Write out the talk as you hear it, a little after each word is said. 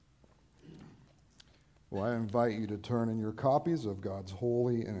Well, I invite you to turn in your copies of God's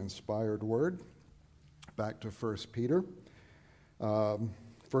holy and inspired word back to 1 Peter. 1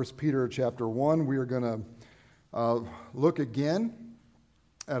 Peter chapter 1, we are going to look again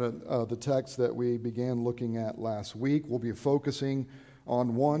at the text that we began looking at last week. We'll be focusing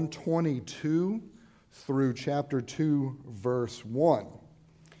on 1:22 through chapter 2, verse 1.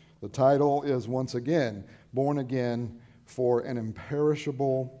 The title is, once again, Born Again for an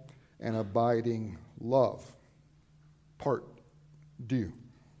Imperishable and Abiding Love. Part 2.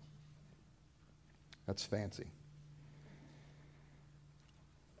 That's fancy.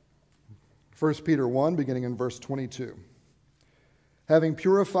 1 Peter 1, beginning in verse 22. Having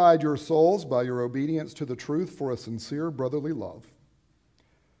purified your souls by your obedience to the truth for a sincere brotherly love,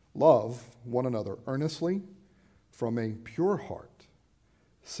 love one another earnestly from a pure heart,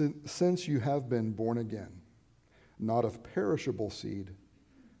 since you have been born again, not of perishable seed,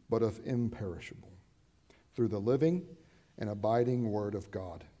 but of imperishable, through the living and abiding word of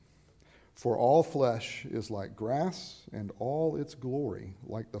God. For all flesh is like grass, and all its glory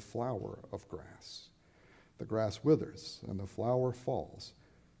like the flower of grass. The grass withers, and the flower falls,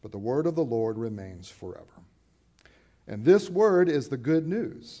 but the word of the Lord remains forever. And this word is the good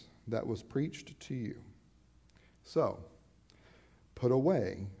news that was preached to you. So, put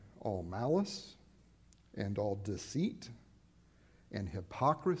away all malice, and all deceit, and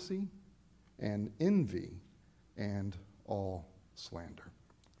hypocrisy, and envy, and all slander.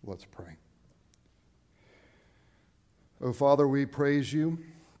 Let's pray. Oh, Father, we praise you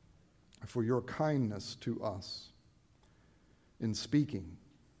for your kindness to us in speaking,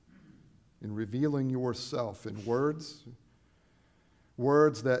 in revealing yourself in words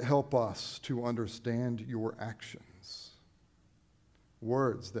that help us to understand your actions,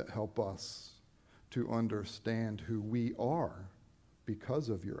 words that help us to understand who we are because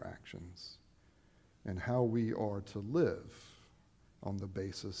of your actions and how we are to live on the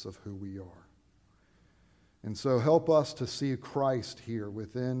basis of who we are. And so help us to see Christ here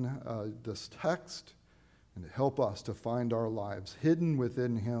within this text, and help us to find our lives hidden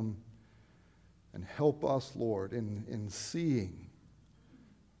within him, and help us, Lord, in seeing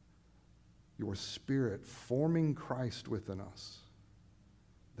your Spirit forming Christ within us,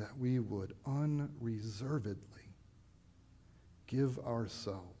 that we would unreservedly give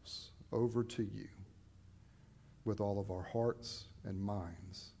ourselves over to you with all of our hearts and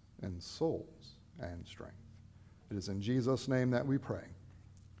minds and souls and strength. It is in Jesus' name that we pray.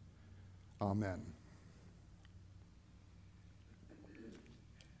 Amen.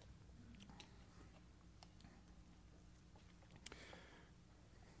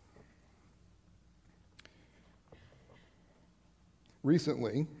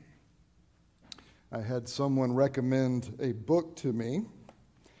 Recently, I had someone recommend a book to me,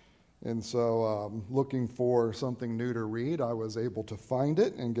 and so looking for something new to read, I was able to find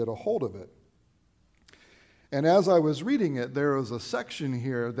it and get a hold of it. And as I was reading it, there was a section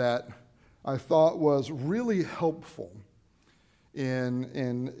here that I thought was really helpful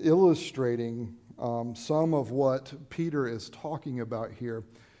in illustrating some of what Peter is talking about here,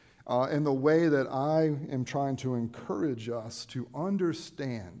 in the way that I am trying to encourage us to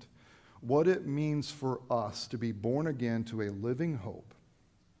understand what it means for us to be born again to a living hope,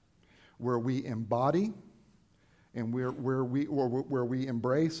 where we embody and where we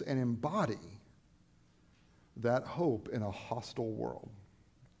embrace and embody that hope in a hostile world.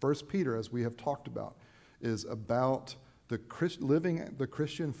 1 Peter, as we have talked about, is about living the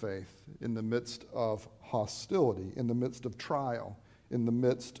Christian faith in the midst of hostility, in the midst of trial, in the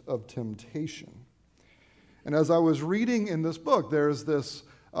midst of temptation. And as I was reading in this book, there's this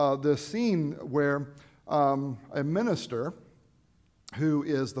scene where a minister, who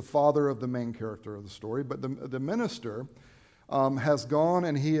is the father of the main character of the story, but the minister has gone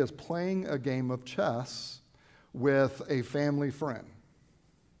and he is playing a game of chess with a family friend.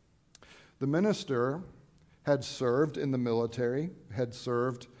 The minister had served in the military, had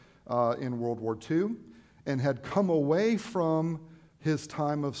served in World War II, and had come away from his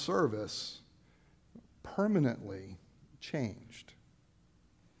time of service permanently changed.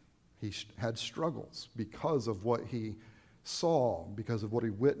 He had struggles because of what he saw, because of what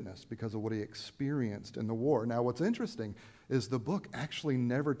he witnessed, because of what he experienced in the war. Now, what's interesting is the book actually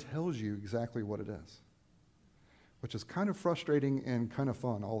never tells you exactly what it is, which is kind of frustrating and kind of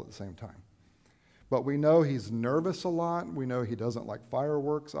fun all at the same time. But we know he's nervous a lot. We know he doesn't like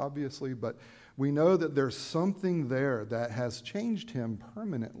fireworks, obviously, but we know that there's something there that has changed him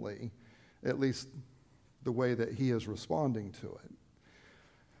permanently, at least the way that he is responding to it.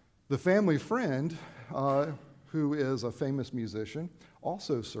 The family friend, who is a famous musician,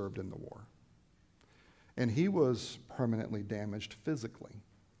 also served in the war. and he was permanently damaged physically.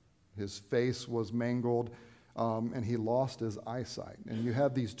 His face was mangled, and he lost his eyesight. And you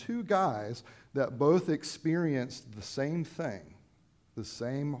have these two guys that both experienced the same thing, the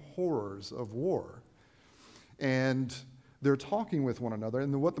same horrors of war. And they're talking with one another,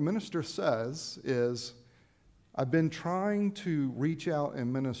 and what the minister says is, I've been trying to reach out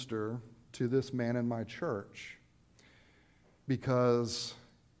and minister to this man in my church because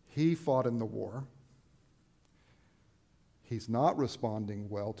he fought in the war. He's not responding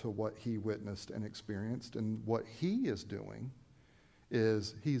well to what he witnessed and experienced, and what he is doing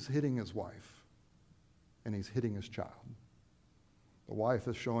is he's hitting his wife, and he's hitting his child. The wife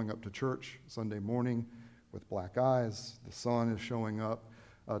is showing up to church Sunday morning with black eyes. The son is showing up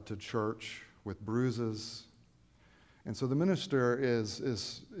to church with bruises. And so the minister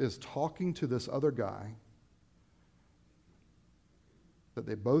is talking to this other guy that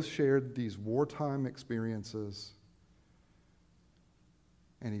they both shared these wartime experiences,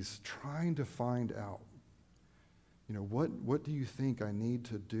 and he's trying to find out, what do you think I need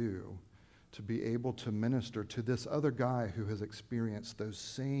to do to be able to minister to this other guy who has experienced those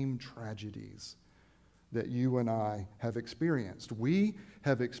same tragedies that you and I have experienced. We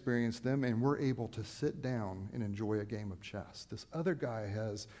have experienced them, and we're able to sit down and enjoy a game of chess. This other guy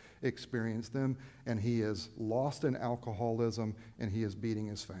has experienced them, and he is lost in alcoholism, and he is beating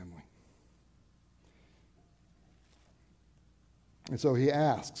his family. And so he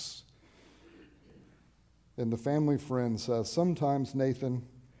asks, and the family friend says, sometimes, Nathan,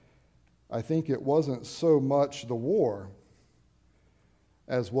 I think it wasn't so much the war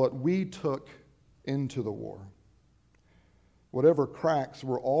as what we took into the war. Whatever cracks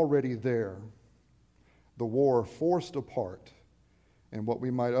were already there, the war forced apart, and what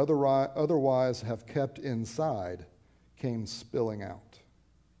we might otherwise have kept inside came spilling out.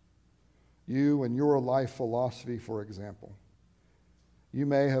 You and your life philosophy, for example. You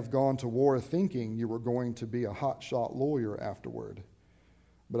may have gone to war thinking you were going to be a hotshot lawyer afterward,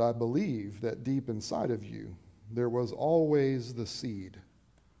 but I believe that deep inside of you, there was always the seed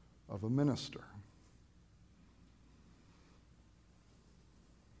of a minister.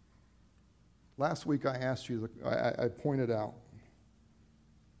 Last week I asked you, I pointed out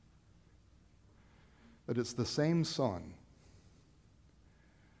that it's the same sun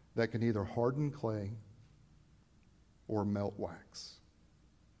that can either harden clay or melt wax.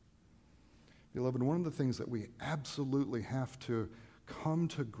 Beloved, one of the things that we absolutely have to come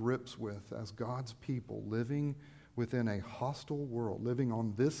to grips with as God's people living within a hostile world, living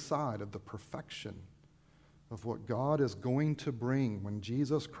on this side of the perfection of what God is going to bring when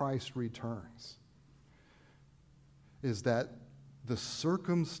Jesus Christ returns, is that the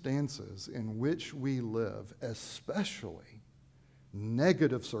circumstances in which we live, especially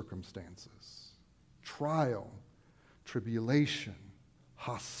negative circumstances, trial, tribulation,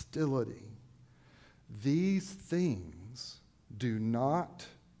 hostility, these things do not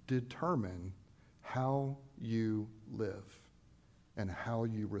determine how you live and how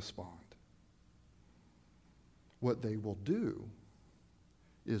you respond. What they will do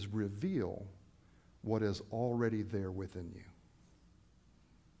is reveal what is already there within you.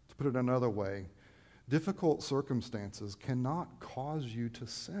 To put it another way, difficult circumstances cannot cause you to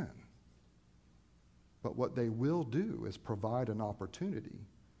sin. But what they will do is provide an opportunity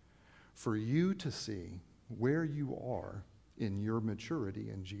for you to see where you are in your maturity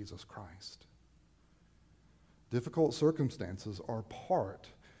in Jesus Christ. Difficult circumstances are part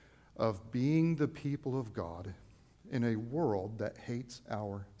of being the people of God in a world that hates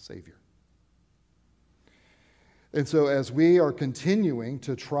our Savior. And so as we are continuing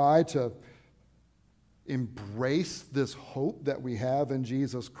to try to embrace this hope that we have in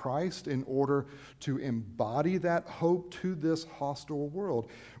Jesus Christ in order to embody that hope to this hostile world,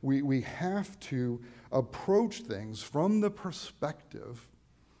 we have to approach things from the perspective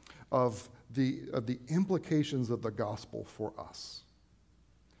of the implications of the gospel for us.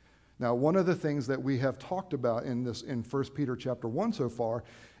 Now, one of the things that we have talked about in 1 Peter chapter 1 so far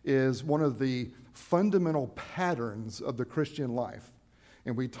is one of the fundamental patterns of the Christian life.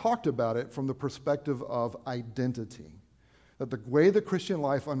 And we talked about it from the perspective of identity. That the way the Christian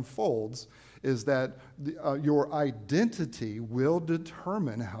life unfolds is that your identity will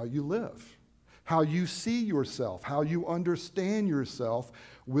determine how you live. How you see yourself, how you understand yourself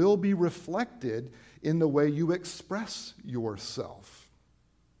will be reflected in the way you express yourself.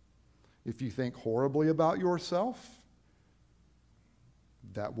 If you think horribly about yourself,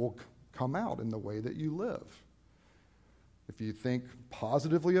 that will come out in the way that you live. If you think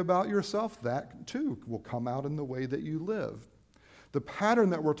positively about yourself, that too will come out in the way that you live. The pattern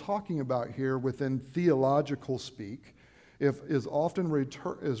that we're talking about here within theological speak is often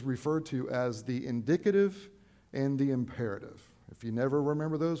referred to as the indicative and the imperative. If you never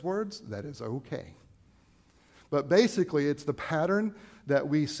remember those words, that is okay. But basically, it's the pattern that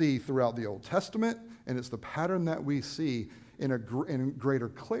we see throughout the Old Testament, and it's the pattern that we see in greater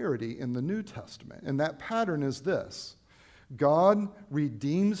clarity in the New Testament. And that pattern is this: God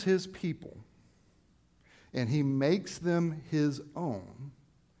redeems his people, and he makes them his own,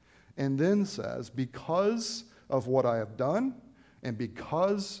 and then says, because of what I have done, and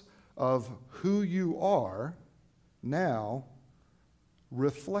because of who you are, now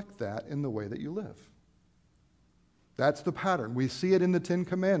reflect that in the way that you live. That's the pattern. We see it in the Ten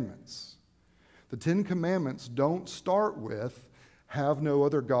Commandments. The Ten Commandments don't start with, have no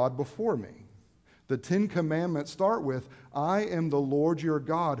other God before me. The Ten Commandments start with, I am the Lord your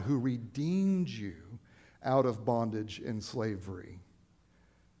God who redeemed you out of bondage and slavery.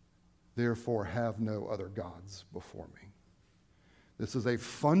 Therefore, have no other gods before me. This is a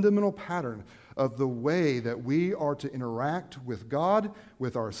fundamental pattern of the way that we are to interact with God,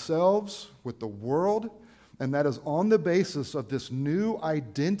 with ourselves, with the world, and that is on the basis of this new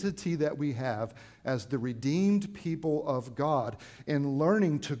identity that we have as the redeemed people of God, and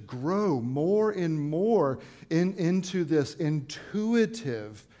learning to grow more and more into this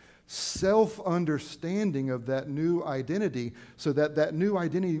intuitive self-understanding of that new identity, so that that new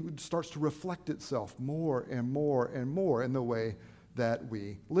identity starts to reflect itself more and more and more in the way that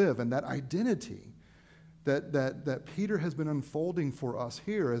we live. And that identity that Peter has been unfolding for us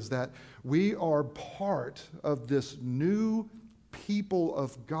here is that we are part of this new people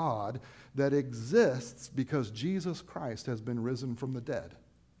of God that exists because Jesus Christ has been risen from the dead.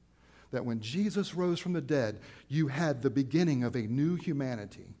 That when Jesus rose from the dead, you had the beginning of a new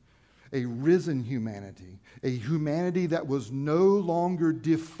humanity, a risen humanity, a humanity that was no longer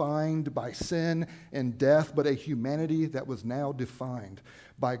defined by sin and death, but a humanity that was now defined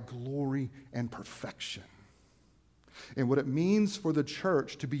by glory and perfection. And what it means for the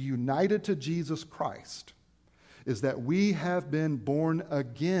church to be united to Jesus Christ is that we have been born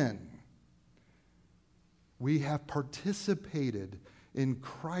again. We have participated in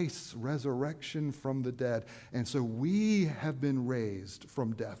Christ's resurrection from the dead. And so we have been raised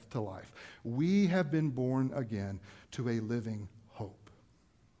from death to life. We have been born again to a living hope.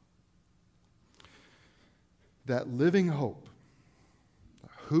 That living hope,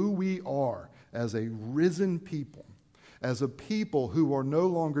 who we are as a risen people, as a people who are no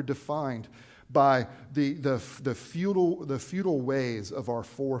longer defined by the futile ways of our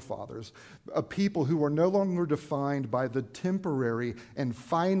forefathers, a people who are no longer defined by the temporary and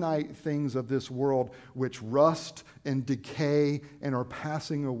finite things of this world which rust and decay and are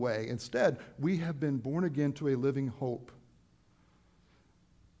passing away. Instead, we have been born again to a living hope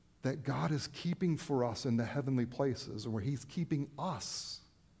that God is keeping for us in the heavenly places, where he's keeping us,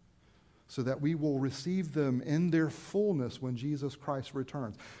 so that we will receive them in their fullness when Jesus Christ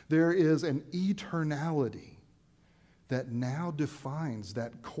returns. There is an eternality that now defines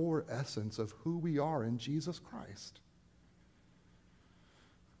that core essence of who we are in Jesus Christ.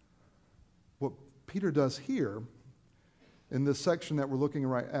 What Peter does here in this section that we're looking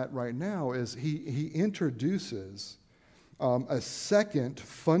at right now is he introduces a second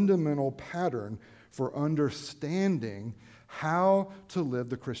fundamental pattern for understanding how to live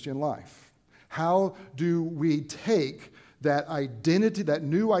the Christian life. How do we take that identity, that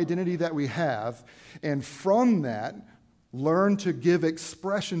new identity that we have, and from that learn to give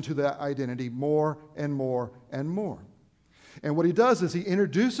expression to that identity more and more and more? And what he does is he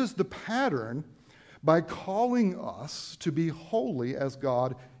introduces the pattern by calling us to be holy as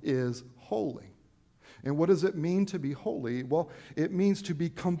God is holy. And what does it mean to be holy? Well, it means to be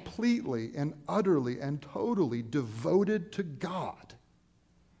completely and utterly and totally devoted to God.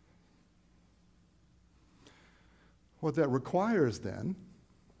 What that requires then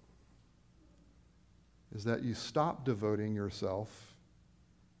is that you stop devoting yourself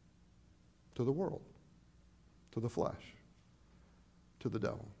to the world, to the flesh, to the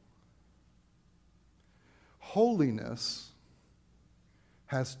devil. Holiness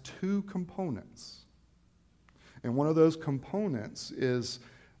has two components. And one of those components is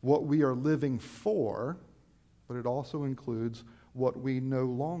what we are living for, but it also includes what we no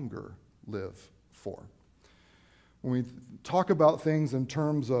longer live for. When we talk about things in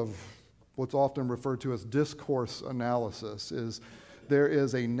terms of what's often referred to as discourse analysis, is there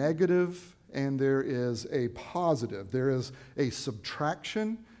is a negative and there is a positive. There is a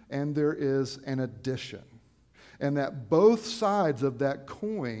subtraction and there is an addition. and that both sides of that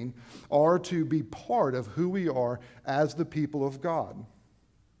coin are to be part of who we are as the people of God.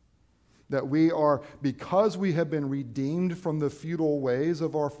 That we are, because we have been redeemed from the futile ways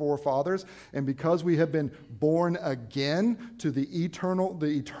of our forefathers, and because we have been born again to the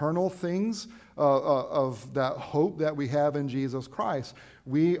eternal things of that hope that we have in Jesus Christ,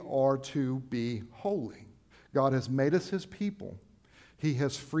 we are to be holy. God has made us his people. He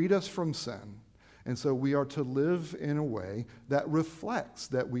has freed us from sin. And so we are to live in a way that reflects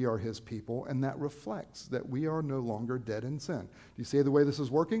that we are his people and that reflects that we are no longer dead in sin. Do you see the way this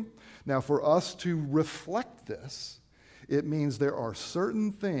is working? Now, for us to reflect this, it means there are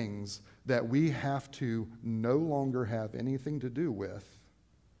certain things that we have to no longer have anything to do with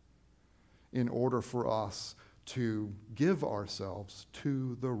in order for us to give ourselves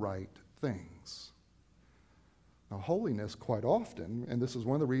to the right things. Now, holiness, quite often, and this is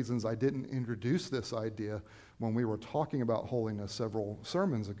one of the reasons I didn't introduce this idea when we were talking about holiness several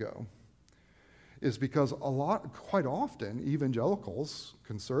sermons ago, is because quite often, evangelicals,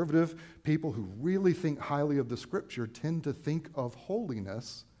 conservative people who really think highly of the Scripture tend to think of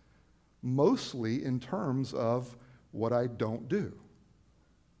holiness mostly in terms of what I don't do.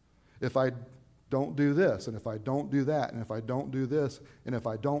 If I don't do this, and if I don't do that, and if I don't do this, and if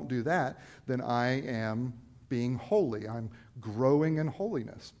I don't do that, then I am being holy. I'm growing in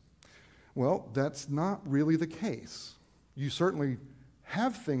holiness. Well, that's not really the case. You certainly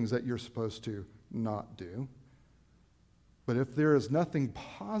have things that you're supposed to not do. But if there is nothing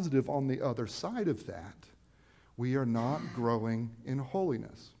positive on the other side of that, we are not growing in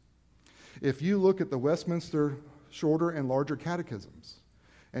holiness. If you look at the Westminster Shorter and Larger Catechisms,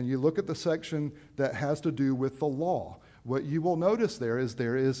 and you look at the section that has to do with the law, what you will notice there is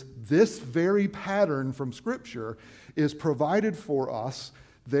this very pattern from Scripture is provided for us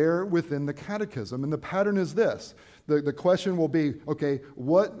there within the catechism. And the pattern is this. The question will be, okay,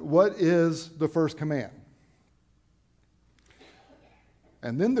 what is the first command?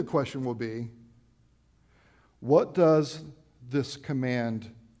 And then the question will be, what does this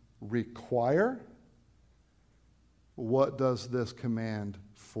command require? What does this command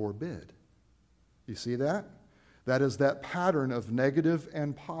forbid? You see that? That is that pattern of negative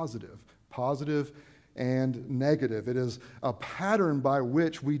and positive and negative. It is a pattern by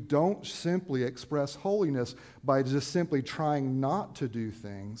which we don't simply express holiness by just simply trying not to do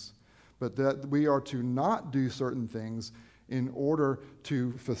things, but that we are to not do certain things in order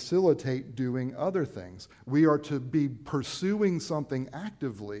to facilitate doing other things. We are to be pursuing something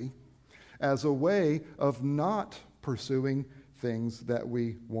actively as a way of not pursuing things that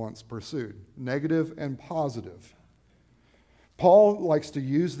we once pursued, negative and positive. Paul likes to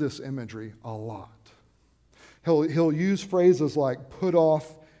use this imagery a lot. He'll use phrases like put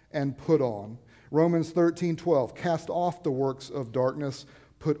off and put on. Romans 13:12, cast off the works of darkness,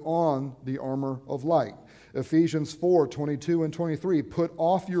 put on the armor of light. Ephesians 4:22 and 23, put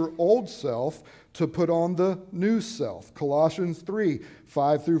off your old self to put on the new self. Colossians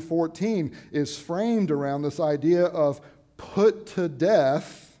 3:5 through 14 is framed around this idea of put to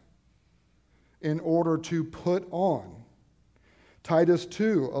death in order to put on. Titus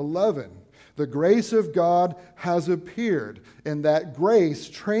 2:11, the grace of God has appeared, and that grace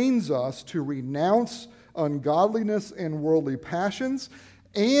trains us to renounce ungodliness and worldly passions,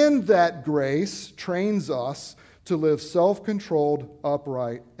 and that grace trains us to live self-controlled,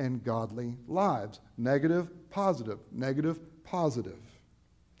 upright, and godly lives. Negative, positive, negative, positive.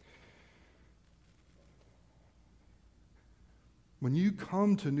 When you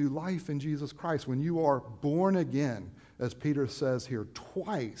come to new life in Jesus Christ, when you are born again, as Peter says here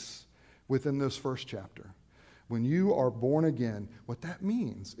twice within this first chapter, when you are born again, what that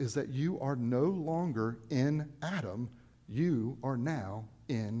means is that you are no longer in Adam, you are now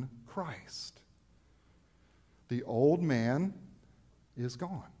in Christ. The old man is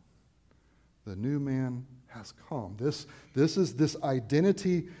gone. The new man has come. This is this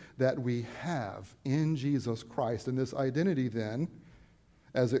identity that we have in Jesus Christ. And this identity then,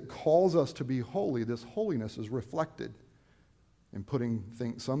 as it calls us to be holy, this holiness is reflected in putting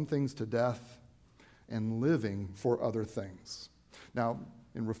some things to death and living for other things. Now,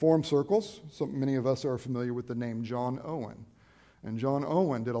 in Reformed circles, many of us are familiar with the name John Owen. And John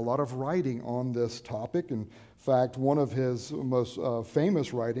Owen did a lot of writing on this topic. In fact, one of his most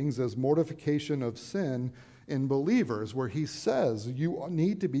famous writings is Mortification of Sin in Believers, where he says you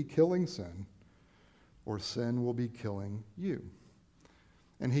need to be killing sin, or sin will be killing you.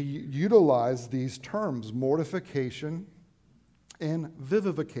 And he utilized these terms, mortification and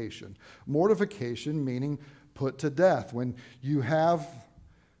vivification. Mortification meaning put to death. When you have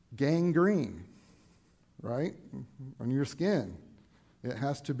gangrene, right? On your skin. It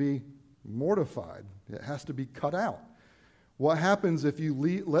has to be mortified. It has to be cut out. What happens if you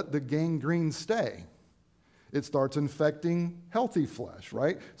let the gangrene stay? It starts infecting healthy flesh,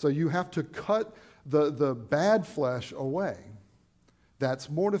 right? So you have to cut the bad flesh away. That's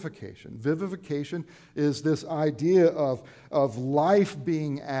mortification. Vivification is this idea of life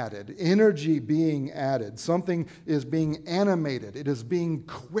being added, energy being added. Something is being animated. It is being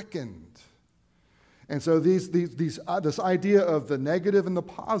quickened. And so this idea of the negative and the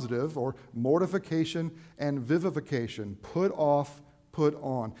positive, or mortification and vivification, put off, put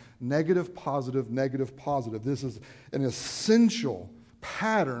on. Negative, positive, negative, positive. This is an essential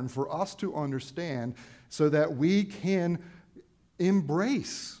pattern for us to understand so that we can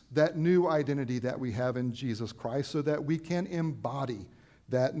embrace that new identity that we have in Jesus Christ, so that we can embody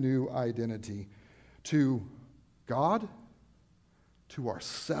that new identity to God, to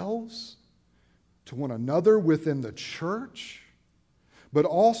ourselves, to one another within the church, but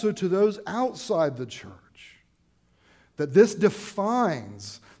also to those outside the church. That this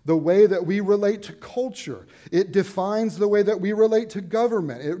defines the way that we relate to culture. It defines the way that we relate to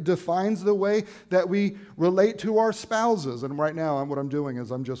government. It defines the way that we relate to our spouses. And right now, what I'm doing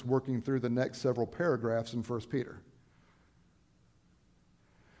is I'm just working through the next several paragraphs in 1 Peter.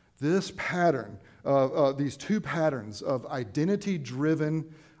 This pattern, these two patterns of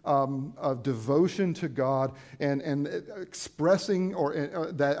identity-driven of devotion to God and expressing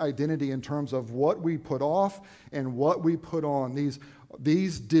that identity in terms of what we put off and what we put on.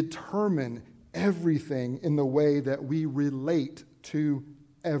 These determine everything in the way that we relate to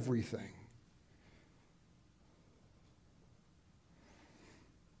everything.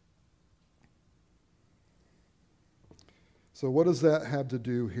 So what does that have to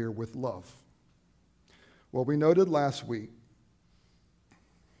do here with love? Well, we noted last week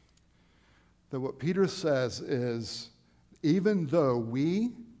that what Peter says is, even though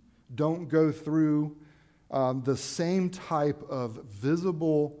we don't go through the same type of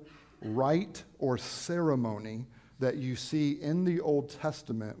visible rite or ceremony that you see in the Old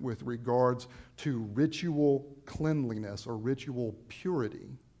Testament with regards to ritual cleanliness or ritual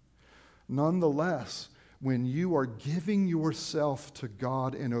purity, nonetheless, when you are giving yourself to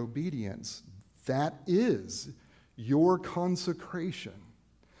God in obedience, that is your consecration.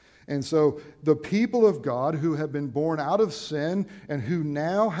 And so the people of God who have been born out of sin and who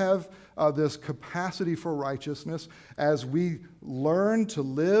now have this capacity for righteousness, as we learn to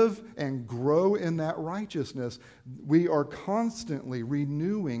live and grow in that righteousness, we are constantly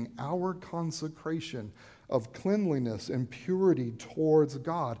renewing our consecration of cleanliness and purity towards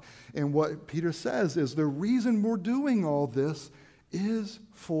God. And what Peter says is the reason we're doing all this is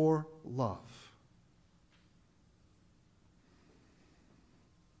for love.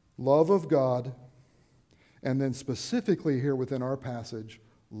 Love of God, and then specifically here within our passage,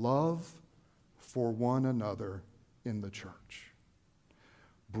 love for one another in the church.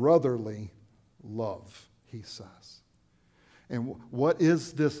 Brotherly love, he says. And what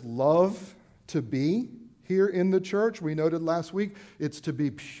is this love to be here in the church? We noted last week, it's to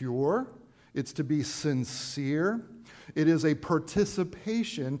be pure, it's to be sincere, it is a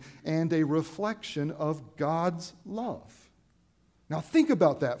participation and a reflection of God's love. Now think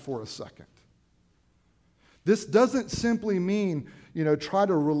about that for a second. This doesn't simply mean, try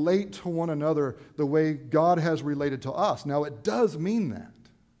to relate to one another the way God has related to us. Now it does mean that.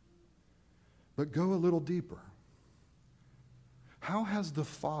 But go a little deeper. How has the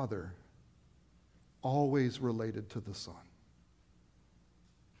Father always related to the Son?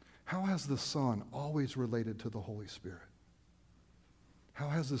 How has the Son always related to the Holy Spirit? How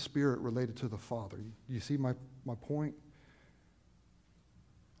has the Spirit related to the Father? You see my point?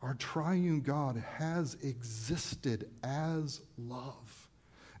 Our triune God has existed as love.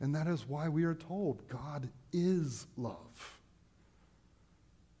 And that is why we are told God is love.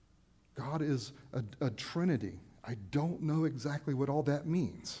 God is a Trinity. I don't know exactly what all that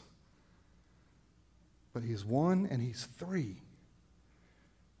means. But he's one and he's three.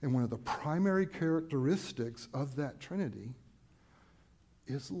 And one of the primary characteristics of that Trinity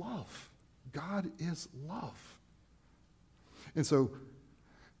is love. God is love. And so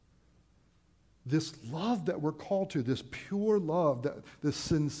this love that we're called to, this pure love, this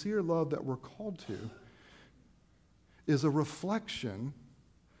sincere love that we're called to, is a reflection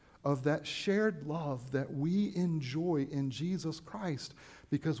of that shared love that we enjoy in Jesus Christ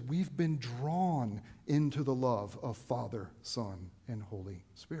because we've been drawn into the love of Father, Son, and Holy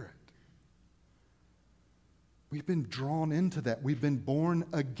Spirit. We've been drawn into that. We've been born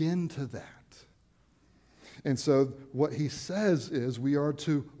again to that. And so what he says is we are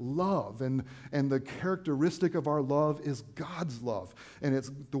to love, and the characteristic of our love is God's love. And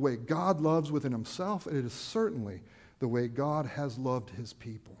it's the way God loves within himself, and it is certainly the way God has loved his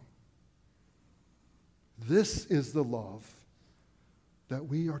people. This is the love that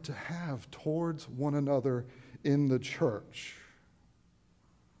we are to have towards one another in the church.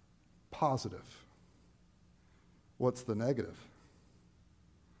 Positive. What's the negative?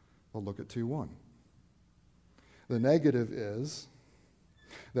 Well, look at 2:1. The negative is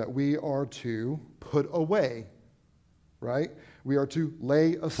that we are to put away, right? We are to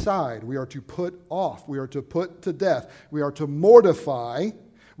lay aside. We are to put off. We are to put to death. We are to mortify.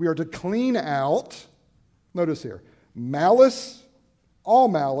 We are to clean out. Notice here, malice, all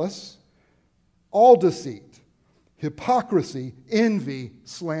deceit, hypocrisy, envy,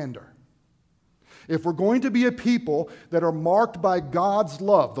 slander. If we're going to be a people that are marked by God's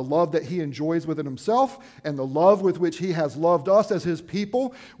love, the love that he enjoys within himself and the love with which he has loved us as his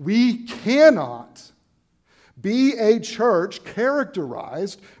people, we cannot be a church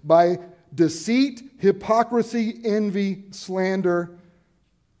characterized by deceit, hypocrisy, envy, slander,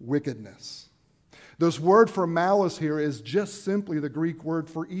 wickedness. This word for malice here is just simply the Greek word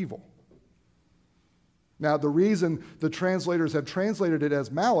for evil. Now, the reason the translators have translated it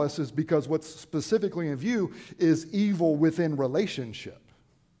as malice is because what's specifically in view is evil within relationship.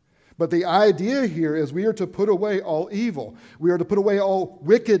 But the idea here is we are to put away all evil. We are to put away all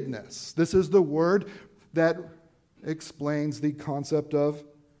wickedness. This is the word that explains the concept of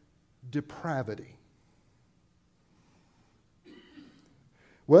depravity.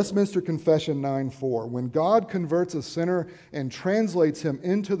 Westminster Confession 9:4, when God converts a sinner and translates him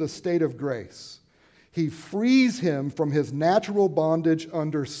into the state of grace, he frees him from his natural bondage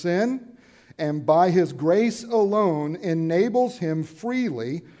under sin, and by his grace alone enables him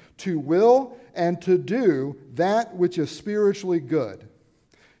freely to will and to do that which is spiritually good.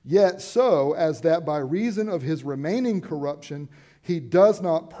 Yet so as that by reason of his remaining corruption, he does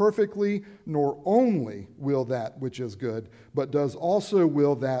not perfectly nor only will that which is good, but does also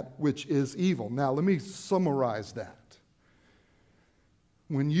will that which is evil. Now let me summarize that.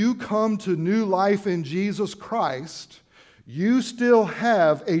 When you come to new life in Jesus Christ, you still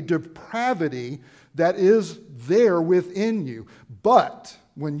have a depravity that is there within you. But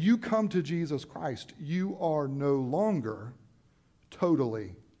when you come to Jesus Christ, you are no longer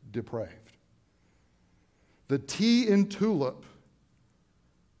totally depraved. The T in tulip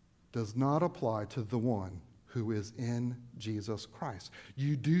does not apply to the one who is in Jesus Christ.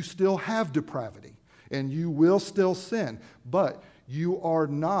 You do still have depravity, and you will still sin, but you are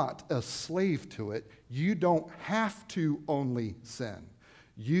not a slave to it. You don't have to only sin.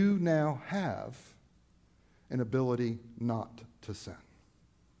 You now have an ability not to sin.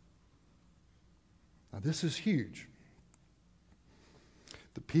 Now, this is huge.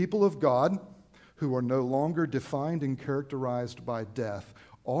 The people of God who are no longer defined and characterized by death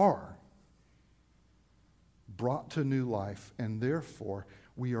are brought to new life, and therefore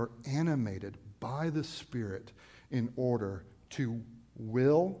we are animated by the Spirit in order to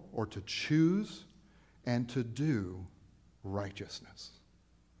will or to choose and to do righteousness.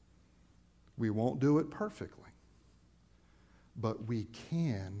 We won't do it perfectly, but we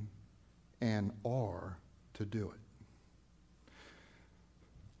can and are to do it.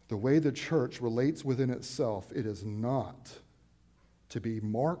 The way the church relates within itself, it is not to be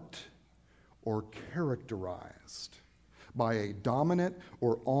marked or characterized by a dominant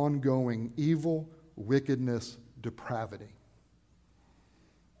or ongoing evil, wickedness, depravity,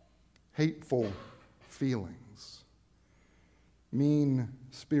 hateful feelings,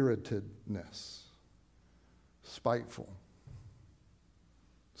 mean-spiritedness, spiteful,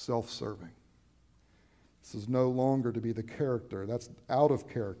 self-serving. This is no longer to be the character. That's out of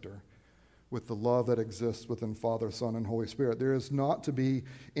character with the love that exists within Father, Son, and Holy Spirit. There is not to be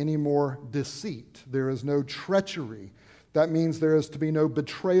any more deceit. There is no treachery. That means there is to be no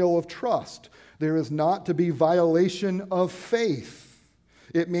betrayal of trust. There is not to be violation of faith.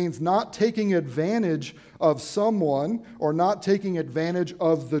 It means not taking advantage of someone or not taking advantage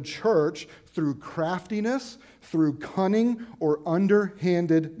of the church through craftiness, through cunning, or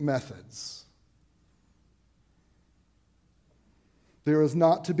underhanded methods. There is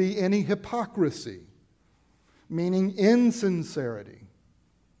not to be any hypocrisy, meaning insincerity,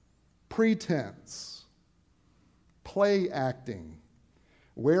 pretense, play acting,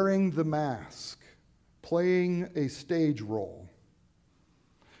 wearing the mask, playing a stage role.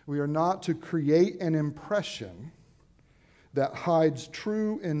 We are not to create an impression that hides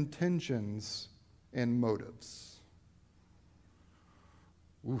true intentions and motives.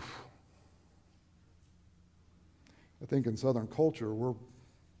 Oof. I think in Southern culture,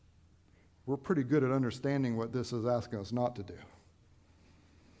 we're pretty good at understanding what this is asking us not to do.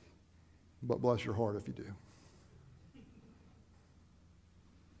 But bless your heart if you do.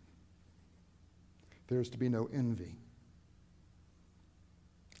 There's to be no envy,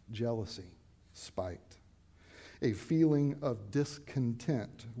 jealousy, spite, a feeling of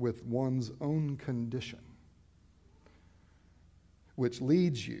discontent with one's own condition, which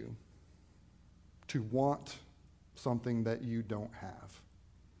leads you to want something that you don't have,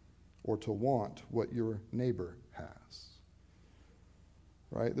 or to want what your neighbor has.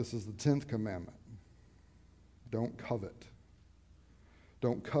 Right? This is the 10th commandment. Don't covet.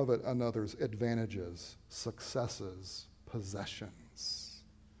 Don't covet another's advantages, successes, possessions,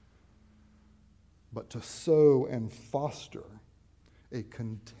 but to sow and foster a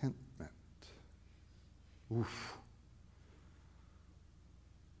contentment. Oof.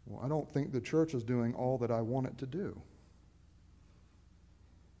 Well, I don't think the church is doing all that I want it to do.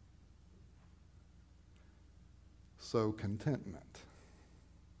 So contentment.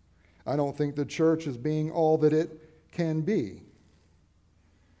 I don't think the church is being all that it can be.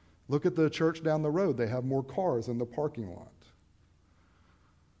 Look at the church down the road. They have more cars in the parking lot.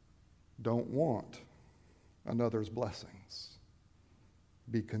 Don't want another's blessings.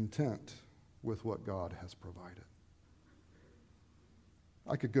 Be content with what God has provided.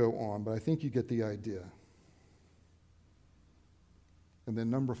 I could go on, but I think you get the idea. And then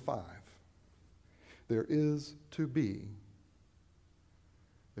number 5, there is to be,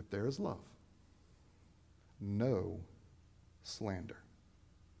 if there is love, no slander.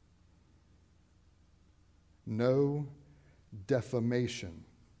 No defamation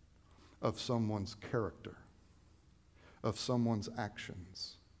of someone's character, of someone's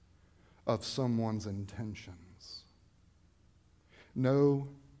actions, of someone's intentions. No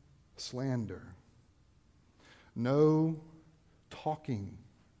slander. No talking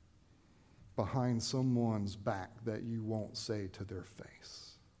behind someone's back that you won't say to their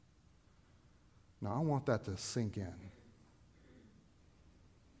face. Now, I want that to sink in.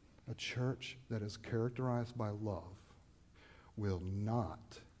 A church that is characterized by love will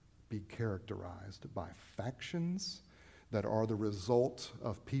not be characterized by factions that are the result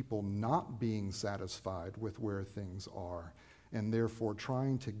of people not being satisfied with where things are and therefore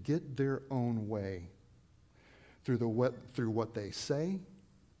trying to get their own way through what they say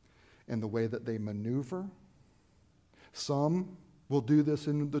and the way that they maneuver. Some will do this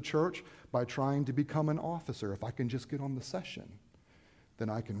in the church by trying to become an officer. If I can just get on the session, then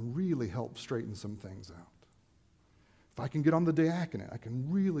I can really help straighten some things out. If I can get on the diaconate, I can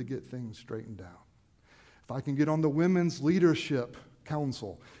really get things straightened out. If I can get on the women's leadership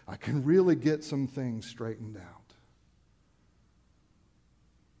council, I can really get some things straightened out.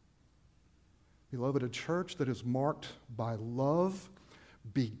 Beloved, a church that is marked by love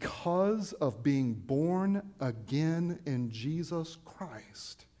because of being born again in Jesus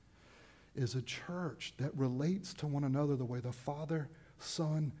Christ is a church that relates to one another the way the Father,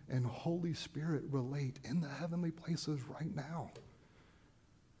 Son, and Holy Spirit relate in the heavenly places right now.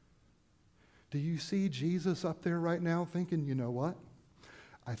 Do you see Jesus up there right now thinking, you know what?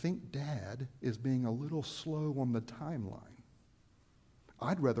 I think Dad is being a little slow on the timeline.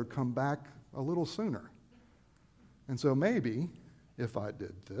 I'd rather come back a little sooner. And so maybe if I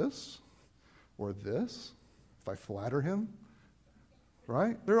did this or this, if I flatter him,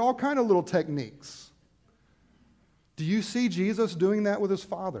 right? There are all kind of little techniques. Do you see Jesus doing that with his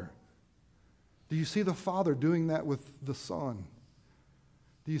Father? Do you see the Father doing that with the Son?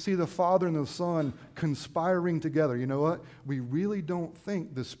 Do you see the Father and the Son conspiring together? You know what? We really don't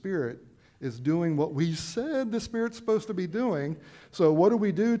think the Spirit is doing what we said the Spirit's supposed to be doing. So what do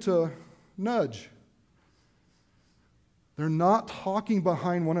we do to nudge? They're not talking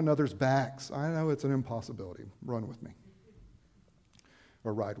behind one another's backs. I know it's an impossibility. Run with me.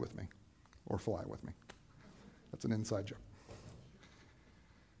 Or ride with me. Or fly with me. That's an inside joke.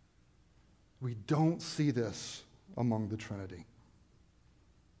 We don't see this among the Trinity.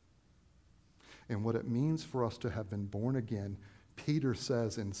 And what it means for us to have been born again, Peter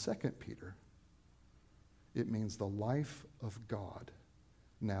says in 2 Peter, it means the life of God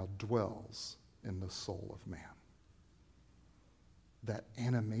now dwells in the soul of man. That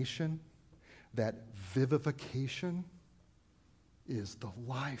animation, that vivification is the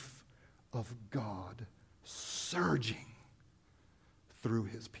life of God surging through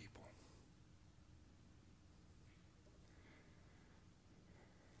his people.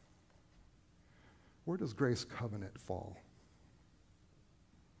 Where does Grace Covenant fall?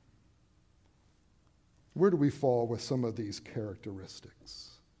 Where do we fall with some of these characteristics?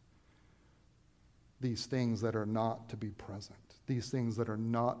 these things that are not to be present, these things that are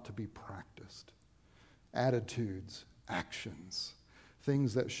not to be practiced, attitudes, actions,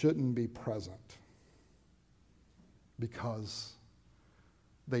 things that shouldn't be present because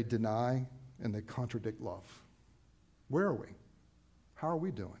they deny and they contradict love. Where are we? How are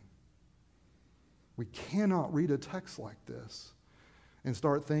we doing? We cannot read a text like this and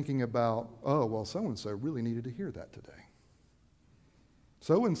start thinking about, oh, well, so-and-so really needed to hear that today.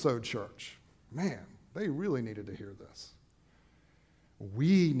 So-and-so church, man, they really needed to hear this.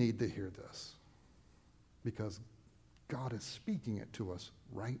 We need to hear this because God is speaking it to us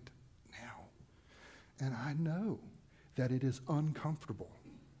right now. And I know that it is uncomfortable.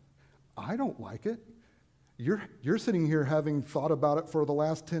 I don't like it. You're sitting here having thought about it for the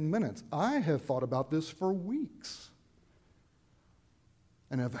last 10 minutes. I have thought about this for weeks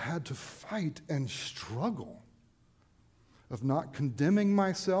and have had to fight and struggle of not condemning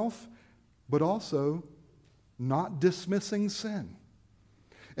myself, but also not dismissing sin.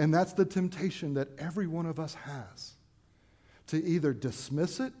 And that's the temptation that every one of us has, to either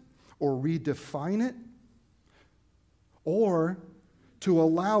dismiss it or redefine it, or to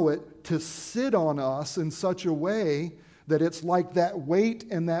allow it to sit on us in such a way that it's like that weight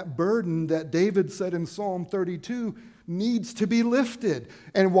and that burden that David said in Psalm 32 needs to be lifted.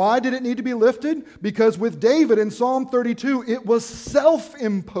 And why did it need to be lifted? Because with David in Psalm 32, it was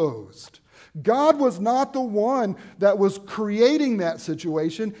self-imposed. God was not the one that was creating that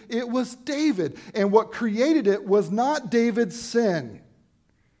situation. It was David. And what created it was not David's sin.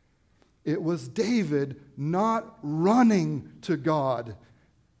 It was David not running to God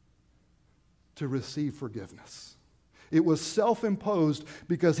to receive forgiveness. It was self-imposed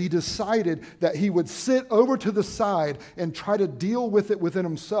because he decided that he would sit over to the side and try to deal with it within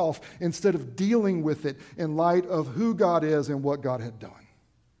himself instead of dealing with it in light of who God is and what God had done.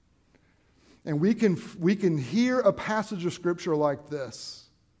 And we can hear a passage of Scripture like this,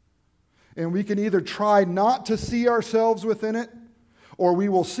 and we can either try not to see ourselves within it, or we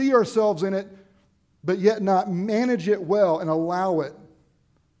will see ourselves in it, but yet not manage it well and allow it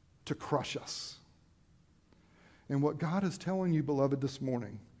to crush us. And what God is telling you, beloved, this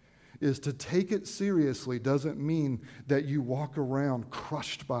morning is to take it seriously doesn't mean that you walk around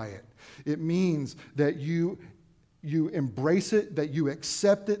crushed by it. It means that you embrace it, that you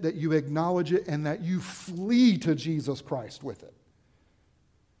accept it, that you acknowledge it, and that you flee to Jesus Christ with it.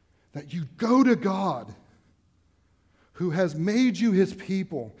 That you go to God, who has made you his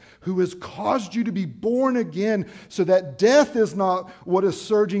people, who has caused you to be born again so that death is not what is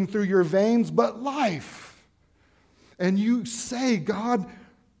surging through your veins, but life. And you say, God,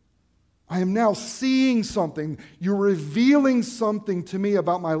 I am now seeing something. You're revealing something to me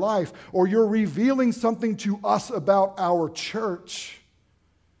about my life, or you're revealing something to us about our church.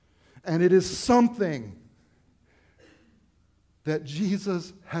 And it is something that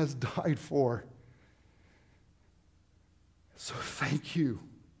Jesus has died for. So thank you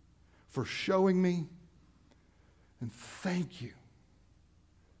for showing me, and thank you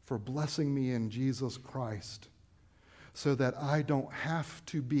for blessing me in Jesus Christ so that I don't have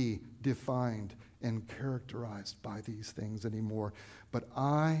to be defined and characterized by these things anymore, but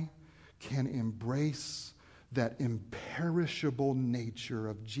I can embrace that imperishable nature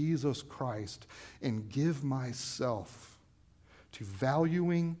of Jesus Christ and give myself to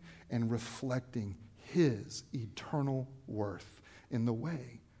valuing and reflecting his eternal worth in the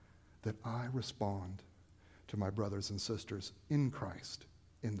way that I respond to my brothers and sisters in Christ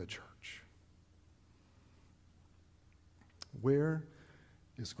in the church. Where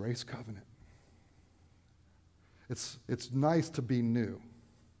is Grace Covenant? It's nice to be new,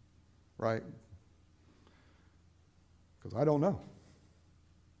 right? Because I don't know.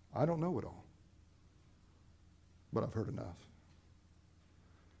 I don't know it all. But I've heard enough.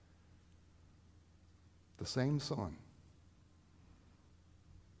 The same sun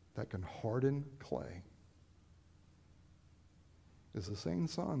that can harden clay is the same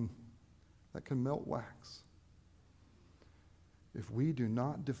sun that can melt wax. If we do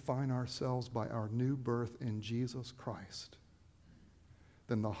not define ourselves by our new birth in Jesus Christ,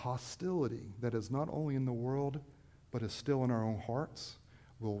 then the hostility that is not only in the world, but is still in our own hearts,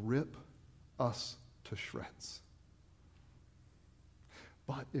 will rip us to shreds.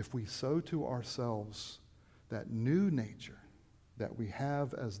 But if we sow to ourselves that new nature that we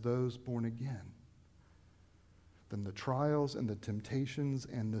have as those born again, then the trials and the temptations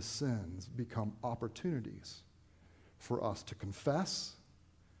and the sins become opportunities for us to confess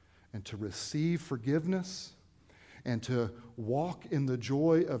and to receive forgiveness and to walk in the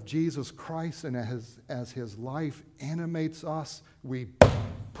joy of Jesus Christ. And as his life animates us, we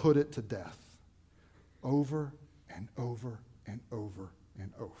put it to death. over and over and over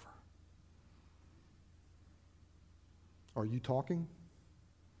and over. Are you talking?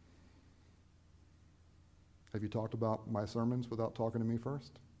 Have you talked about my sermons without talking to me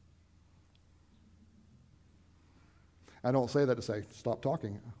first? I don't say that to say, stop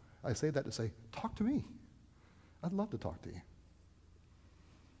talking. I say that to say, talk to me. I'd love to talk to you.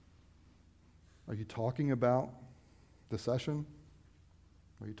 Are you talking about the session?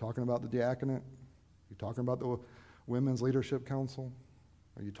 Are you talking about the diaconate? Are you talking about the Women's Leadership Council?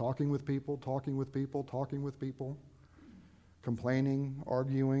 Are you talking with people, complaining,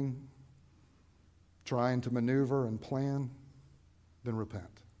 arguing, trying to maneuver and plan? Then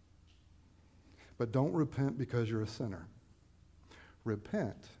repent. But don't repent because you're a sinner.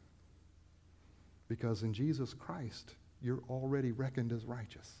 Repent because in Jesus Christ, you're already reckoned as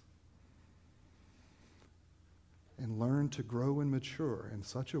righteous. And learn to grow and mature in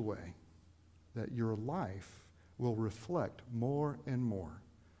such a way that your life will reflect more and more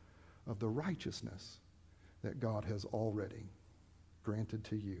of the righteousness that God has already granted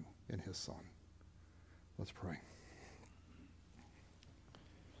to you in his Son. Let's pray.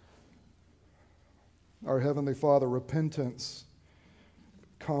 Our Heavenly Father, repentance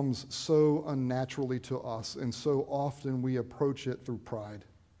comes so unnaturally to us, and so often we approach it through pride.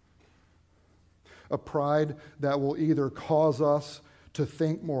 A pride that will either cause us to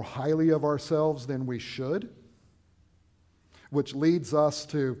think more highly of ourselves than we should, which leads us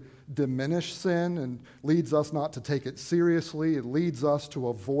to diminish sin and leads us not to take it seriously. It leads us to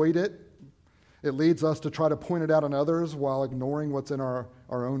avoid it. It leads us to try to point it out on others while ignoring what's in our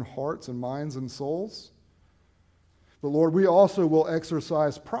own hearts and minds and souls. But Lord, we also will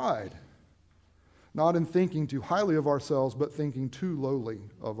exercise pride, not in thinking too highly of ourselves, but thinking too lowly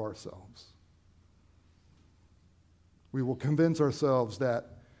of ourselves. We will convince ourselves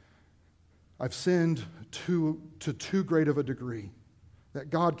that I've sinned to too great of a degree,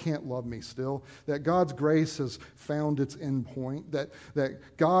 that God can't love me still, that God's grace has found its end point,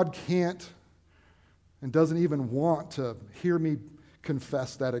 that God can't and doesn't even want to hear me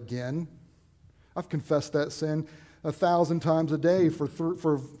confess that again. I've confessed that sin 1,000 times a day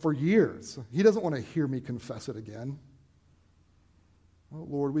for years. He doesn't want to hear me confess it again. Well,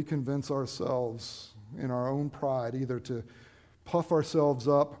 Lord, we convince ourselves in our own pride either to puff ourselves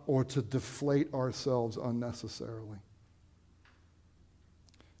up or to deflate ourselves unnecessarily.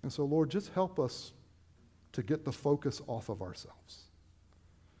 And so, Lord, just help us to get the focus off of ourselves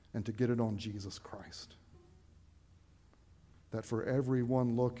and to get it on Jesus Christ. That for every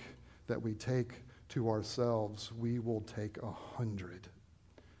one look that we take to ourselves, we will take 100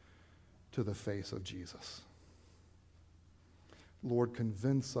 to the face of Jesus. Lord,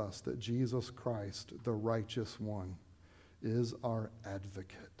 convince us that Jesus Christ, the righteous one, is our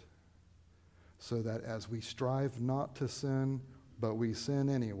advocate, so that as we strive not to sin, but we sin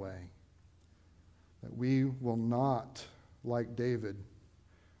anyway, that we will not, like David,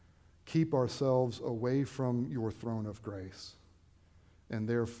 keep ourselves away from your throne of grace and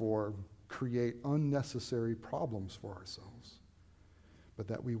therefore create unnecessary problems for ourselves, but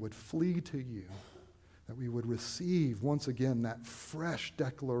that we would flee to you, that we would receive once again that fresh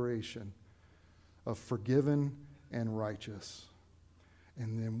declaration of forgiven and righteous.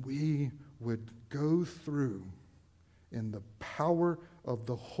 And then we would go through in the power of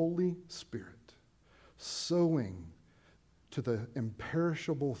the Holy Spirit, sowing to the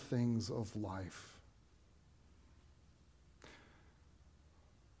imperishable things of life.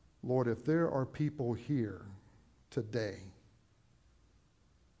 Lord, if there are people here today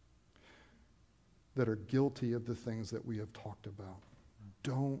that are guilty of the things that we have talked about,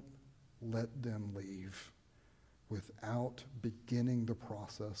 don't let them leave without beginning the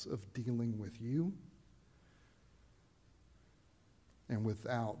process of dealing with you and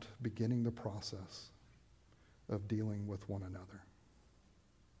without beginning the process of dealing with one another.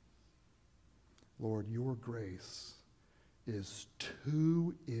 Lord, your grace is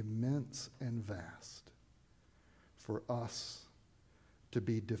too immense and vast for us to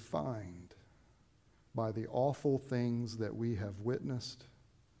be defined by the awful things that we have witnessed,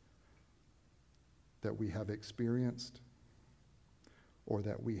 that we have experienced, or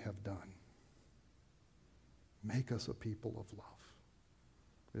that we have done. Make us a people of love.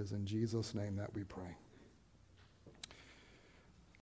 It is in Jesus' name that we pray.